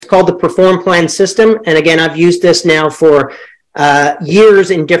called the PerformPlan system. And again, I've used this now for years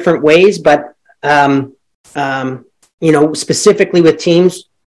in different ways, but specifically with teams,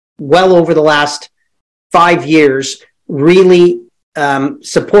 well over the last 5 years, really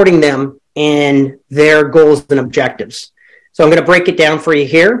supporting them in their goals and objectives. So I'm going to break it down for you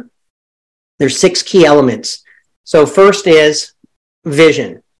here. There's 6 key elements. So first is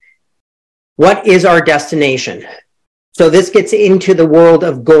vision. What is our destination? So this gets into the world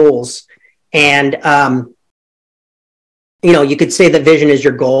of goals. And, you could say that vision is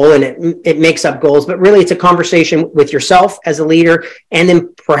your goal and it makes up goals, but really it's a conversation with yourself as a leader and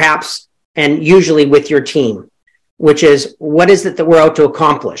then perhaps and usually with your team, which is what is it that we're out to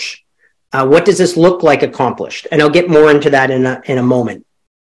accomplish? What does this look like accomplished? And I'll get more into that in a moment.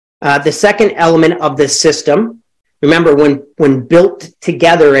 The second element of this system, remember when built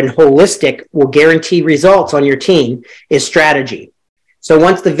together and holistic will guarantee results on your team, is strategy. So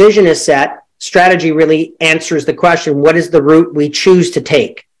once the vision is set, strategy really answers the question, what is the route we choose to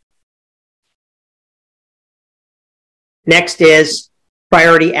take? Next is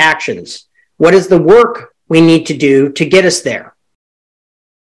priority actions. What is the work we need to do to get us there?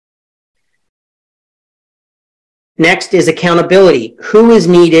 Next is accountability. Who is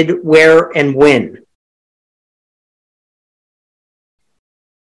needed, where, and when?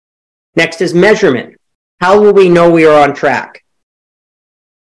 Next is measurement. How will we know we are on track?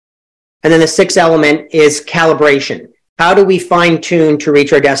 And then the 6th element is calibration. How do we fine-tune to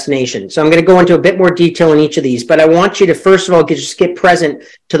reach our destination? So I'm going to go into a bit more detail in each of these, but I want you to, first of all, just get present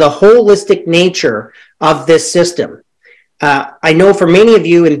to the holistic nature of this system. I know for many of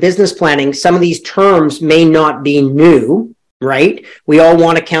you in business planning, some of these terms may not be new, right? We all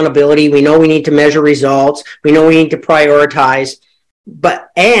want accountability. We know we need to measure results. We know we need to prioritize.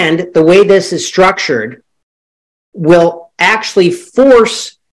 And the way this is structured will actually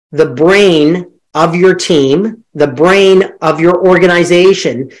force the brain of your team, the brain of your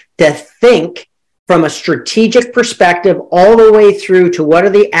organization to think from a strategic perspective all the way through to what are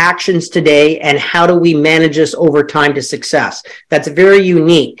the actions today and how do we manage this over time to success. That's very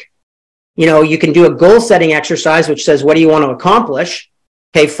unique. You can do a goal setting exercise which says, what do you want to accomplish?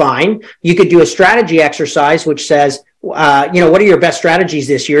 Okay, fine. You could do a strategy exercise which says, what are your best strategies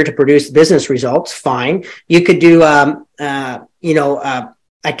this year to produce business results? Fine. You could do,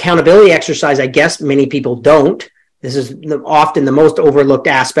 accountability exercise. I guess many people don't. This is often the most overlooked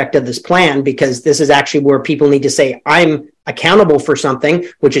aspect of this plan because this is actually where people need to say, I'm accountable for something,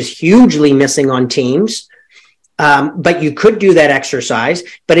 which is hugely missing on teams. But you could do that exercise.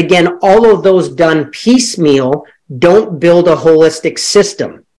 But again, all of those done piecemeal don't build a holistic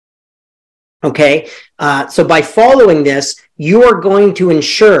system. Okay, so by following this, you are going to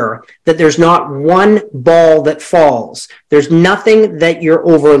ensure that there's not one ball that falls. There's nothing that you're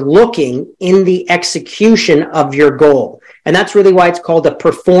overlooking in the execution of your goal. And that's really why it's called a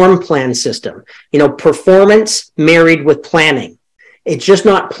PerformPlan system. Performance married with planning. It's just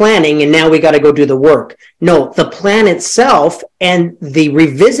not planning and now we got to go do the work. No, the plan itself and the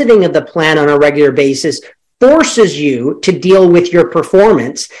revisiting of the plan on a regular basis forces you to deal with your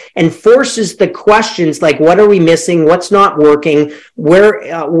performance and forces the questions like, what are we missing? What's not working?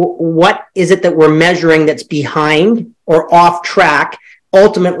 What is it that we're measuring that's behind or off track,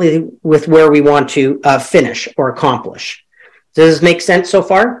 ultimately with where we want to finish or accomplish? Does this make sense so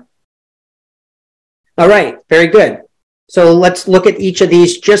far? All right, very good. So let's look at each of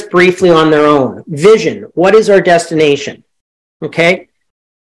these just briefly on their own. Vision, what is our destination? Okay.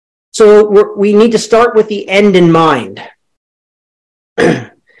 So we need to start with the end in mind.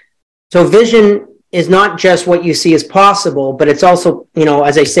 So vision is not just what you see as possible, but it's also,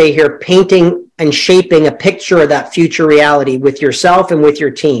 as I say here, painting and shaping a picture of that future reality with yourself and with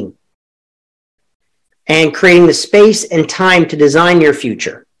your team. And creating the space and time to design your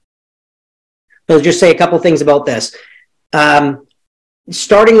future. I'll just say a couple things about this.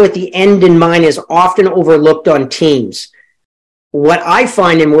 Starting with the end in mind is often overlooked on teams. What I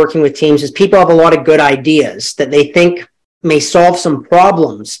find in working with teams is people have a lot of good ideas that they think may solve some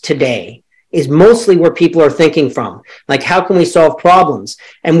problems today, is mostly where people are thinking from. Like, how can we solve problems?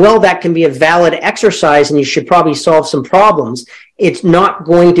 And while that can be a valid exercise and you should probably solve some problems, it's not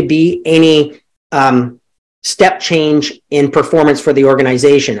going to be any step change in performance for the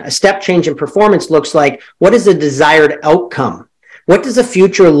organization. A step change in performance looks like, what is the desired outcome? What does the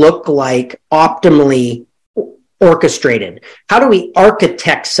future look like optimally orchestrated? How do we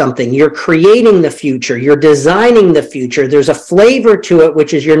architect something? You're creating the future. You're designing the future. There's a flavor to it,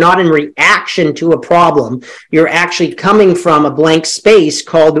 which is you're not in reaction to a problem. You're actually coming from a blank space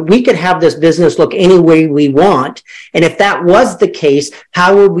called, we could have this business look any way we want. And if that was the case,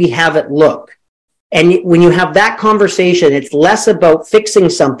 how would we have it look? And when you have that conversation, it's less about fixing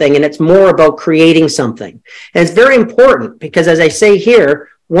something and it's more about creating something. And it's very important because, as I say here,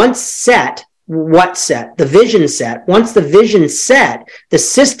 once set, the vision set. Once the vision set, the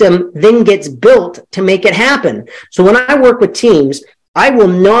system then gets built to make it happen. So when I work with teams, I will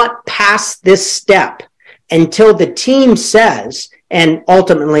not pass this step until the team says, and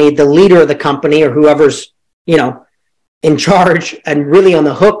ultimately the leader of the company or whoever's, in charge and really on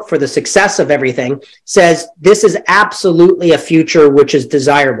the hook for the success of everything, says this is absolutely a future which is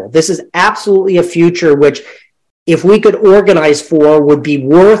desirable. This is absolutely a future which, if we could organize for, would be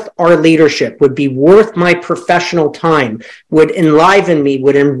worth our leadership, would be worth my professional time, would enliven me,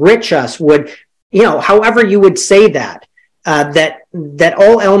 would enrich us, would, however you would say that, that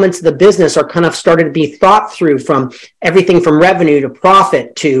all elements of the business are kind of started to be thought through, from everything from revenue to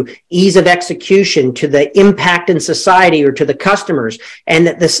profit to ease of execution to the impact in society or to the customers, and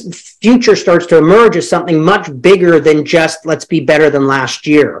that this future starts to emerge as something much bigger than just let's be better than last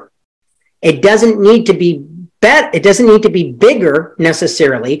year. It doesn't need to be it doesn't need to be bigger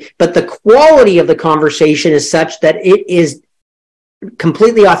necessarily, but the quality of the conversation is such that it is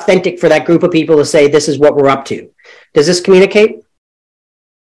completely authentic for that group of people to say, this is what we're up to. Does this communicate?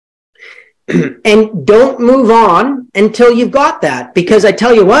 And don't move on until you've got that, because I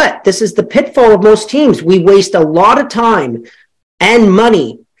tell you what, this is the pitfall of most teams. We waste a lot of time and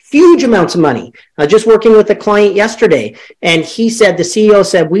money, huge amounts of money. I was just working with a client yesterday, and he said, the CEO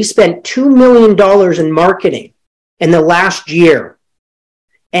said, we spent $2 million in marketing in the last year.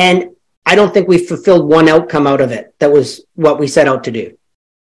 And I don't think we fulfilled one outcome out of it that was what we set out to do.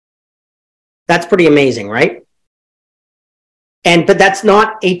 That's pretty amazing, right? But that's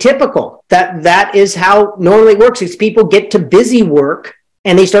not atypical. That is how normally it works. Is people get to busy work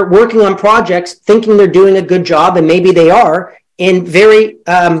and they start working on projects thinking they're doing a good job, and maybe they are, in very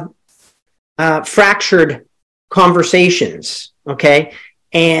fractured conversations, okay?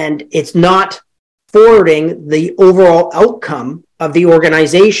 And it's not forwarding the overall outcome of the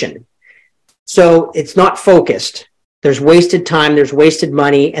organization. So it's not focused. There's wasted time, there's wasted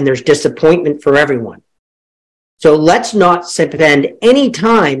money, and there's disappointment for everyone. So let's not spend any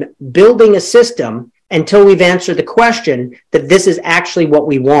time building a system until we've answered the question that this is actually what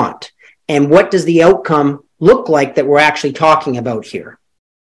we want. And what does the outcome look like that we're actually talking about here?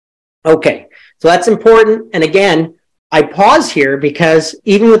 Okay, so that's important. And again, I pause here because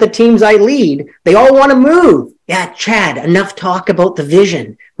even with the teams I lead, they all want to move. Yeah, Chad, enough talk about the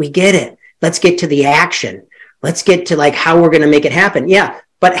vision. We get it. Let's get to the action. Let's get to how we're going to make it happen. Yeah,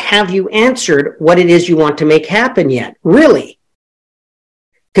 but have you answered what it is you want to make happen yet? Really?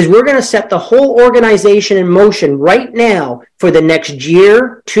 Because we're going to set the whole organization in motion right now for the next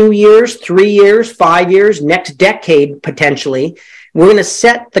year, 2 years, 3 years, 5 years, next decade, potentially. We're going to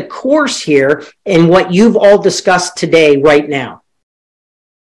set the course here in what you've all discussed today, right now.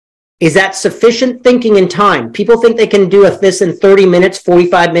 Is that sufficient thinking and time? People think they can do this in 30 minutes,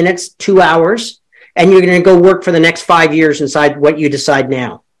 45 minutes, 2 hours, and you're going to go work for the next 5 years inside what you decide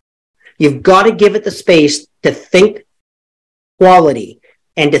now. You've got to give it the space to think quality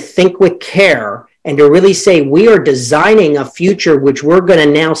and to think with care and to really say, we are designing a future which we're going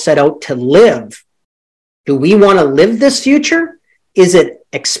to now set out to live. Do we want to live this future? Is it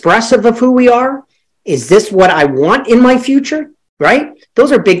expressive of who we are? Is this what I want in my future? Right?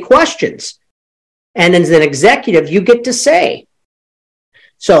 Those are big questions. And as an executive, you get to say.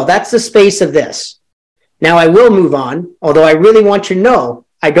 So that's the space of this. Now I will move on, although I really want you to know,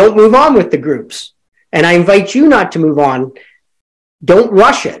 I don't move on with the groups. And I invite you not to move on. Don't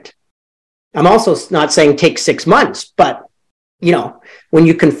rush it. I'm also not saying take 6 months, but when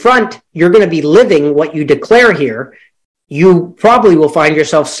you confront, you're going to be living what you declare here. You probably will find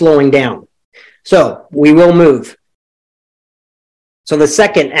yourself slowing down. So we will move. So the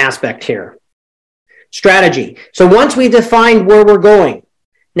second aspect here, strategy. So once we've defined where we're going,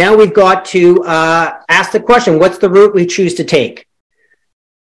 now we've got to ask the question, what's the route we choose to take?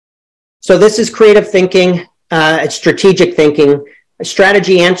 So this is creative thinking. It's strategic thinking.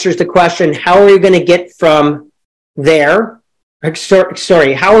 Strategy answers the question, how are we going to get from there?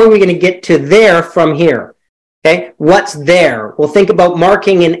 How are we going to get to there from here? Okay, what's there? Well, think about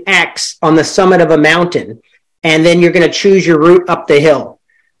marking an X on the summit of a mountain, and then you're going to choose your route up the hill.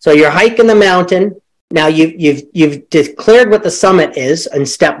 So you're hiking the mountain. Now you've declared what the summit is in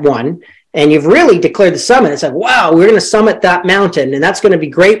step 1, and you've really declared the summit. It's like, wow, we're going to summit that mountain, and that's going to be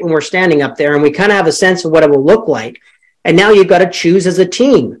great when we're standing up there, and we kind of have a sense of what it will look like. And now you've got to choose as a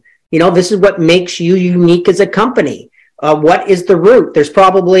team. This is what makes you unique as a company. What is the route? There's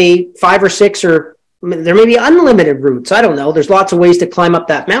probably 5 or 6, or there may be unlimited routes. I don't know. There's lots of ways to climb up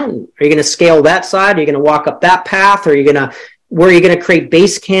that mountain. Are you going to scale that side? Are you going to walk up that path? Where are you going to create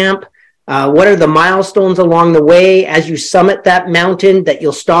base camp? What are the milestones along the way as you summit that mountain that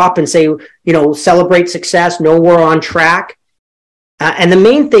you'll stop and say, celebrate success, know we're on track? And the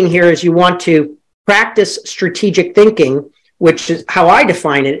main thing here is you want to practice strategic thinking, which is how I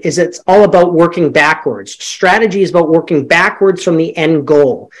define it, is it's all about working backwards. Strategy is about working backwards from the end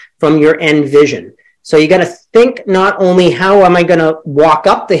goal, from your end vision. So you got to think not only how am I going to walk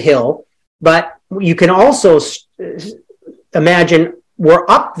up the hill, but you can also imagine we're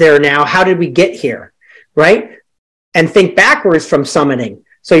up there now. How did we get here? Right? And think backwards from summiting.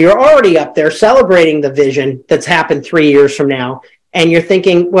 So you're already up there celebrating the vision that's happened 3 years from now. And you're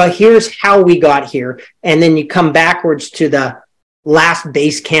thinking, well, here's how we got here. And then you come backwards to the last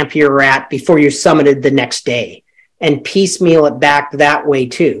base camp you were at before you summited the next day, and piecemeal it back that way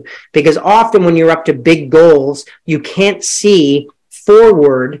too. Because often when you're up to big goals, you can't see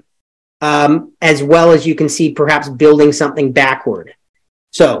forward as well as you can see perhaps building something backward.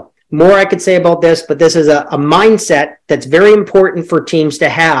 So more I could say about this, but this is a mindset that's very important for teams to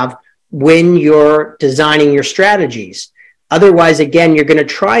have when you're designing your strategies. Otherwise, again, you're going to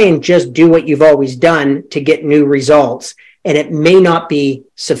try and just do what you've always done to get new results, and it may not be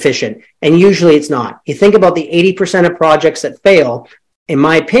sufficient. And usually it's not. You think about the 80% of projects that fail, in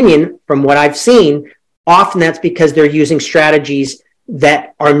my opinion, from what I've seen, often that's because they're using strategies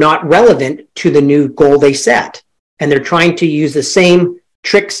that are not relevant to the new goal they set. And they're trying to use the same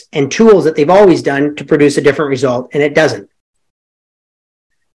tricks and tools that they've always done to produce a different result, and it doesn't.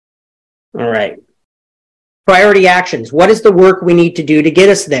 All right. Priority actions. What is the work we need to do to get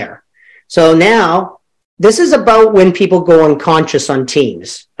us there? So now, this is about when people go unconscious on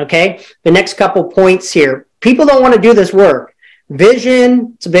teams, okay? The next couple points here. People don't want to do this work.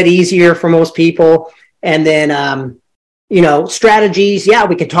 Vision, it's a bit easier for most people. And then, strategies. Yeah,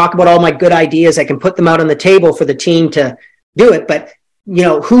 we can talk about all my good ideas. I can put them out on the table for the team to do it. But,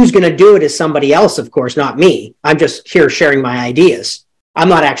 who's going to do it is somebody else, of course, not me. I'm just here sharing my ideas. I'm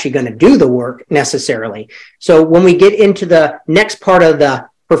not actually going to do the work necessarily. So when we get into the next part of the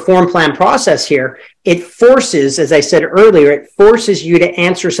PerformPlan process here, it forces, as I said earlier, it forces you to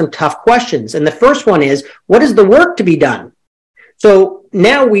answer some tough questions. And the first one is, what is the work to be done? So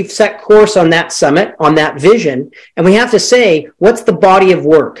now we've set course on that summit, on that vision, and we have to say, what's the body of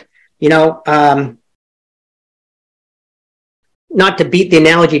work? Not to beat the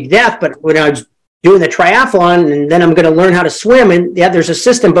analogy to death, but when I was doing the triathlon and then I'm going to learn how to swim, and yeah, there's a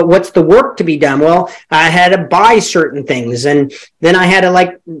system, but what's the work to be done? Well, I had to buy certain things, and then I had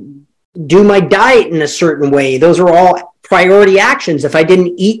to do my diet in a certain way. Those are all priority actions. If I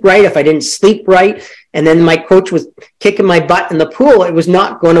didn't eat right, if I didn't sleep right, and then my coach was kicking my butt in the pool, it was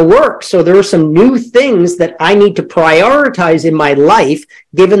not going to work. So there are some new things that I need to prioritize in my life,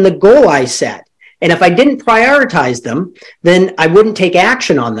 given the goal I set. And if I didn't prioritize them, then I wouldn't take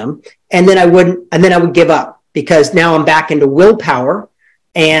action on them. And then I would give up, because now I'm back into willpower,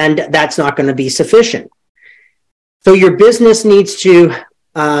 and that's not going to be sufficient. So your business needs to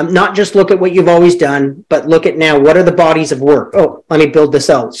not just look at what you've always done, but look at now, what are the bodies of work? Oh, let me build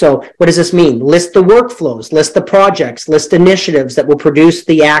this out. So what does this mean? List the workflows, list the projects, list initiatives that will produce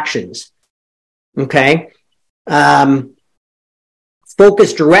the actions. Okay.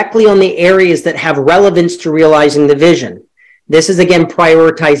 Focus directly on the areas that have relevance to realizing the vision. This is, again,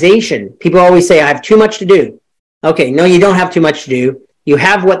 prioritization. People always say, I have too much to do. Okay, no, you don't have too much to do. You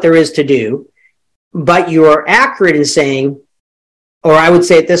have what there is to do, but you are accurate in saying, or I would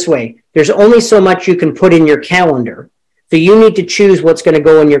say it this way, there's only so much you can put in your calendar. So you need to choose what's going to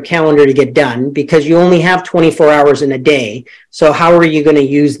go in your calendar to get done, because you only have 24 hours in a day. So how are you going to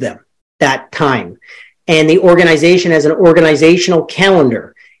use them, that time? And the organization has an organizational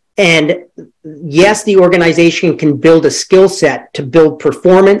calendar. And yes, the organization can build a skill set to build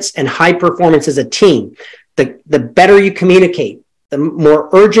performance and high performance as a team. The better you communicate, the more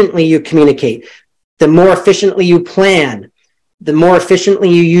urgently you communicate, the more efficiently you plan, the more efficiently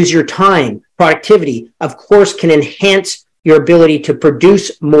you use your time. Productivity, of course, can enhance your ability to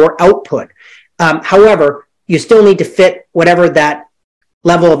produce more output. However, you still need to fit whatever that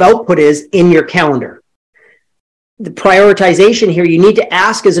level of output is in your calendar. The prioritization here, you need to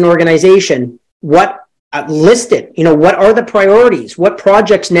ask as an organization, list it. What are the priorities? What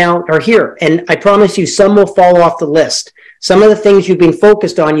projects now are here? And I promise you, some will fall off the list. Some of the things you've been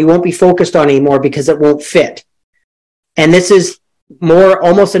focused on, you won't be focused on anymore because it won't fit. And this is more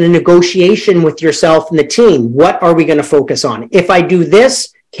almost in a negotiation with yourself and the team. What are we going to focus on? If I do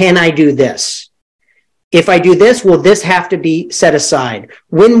this, can I do this? If I do this, will this have to be set aside?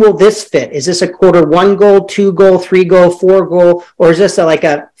 When will this fit? Is this a quarter one goal, 2 goal, 3 goal, 4 goal, or is this like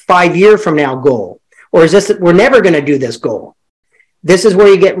a 5 year from now goal? Or is this, we're never going to do this goal? This is where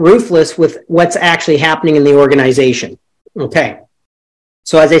you get ruthless with what's actually happening in the organization. Okay.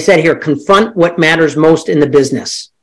 So as I said here, confront what matters most in the business.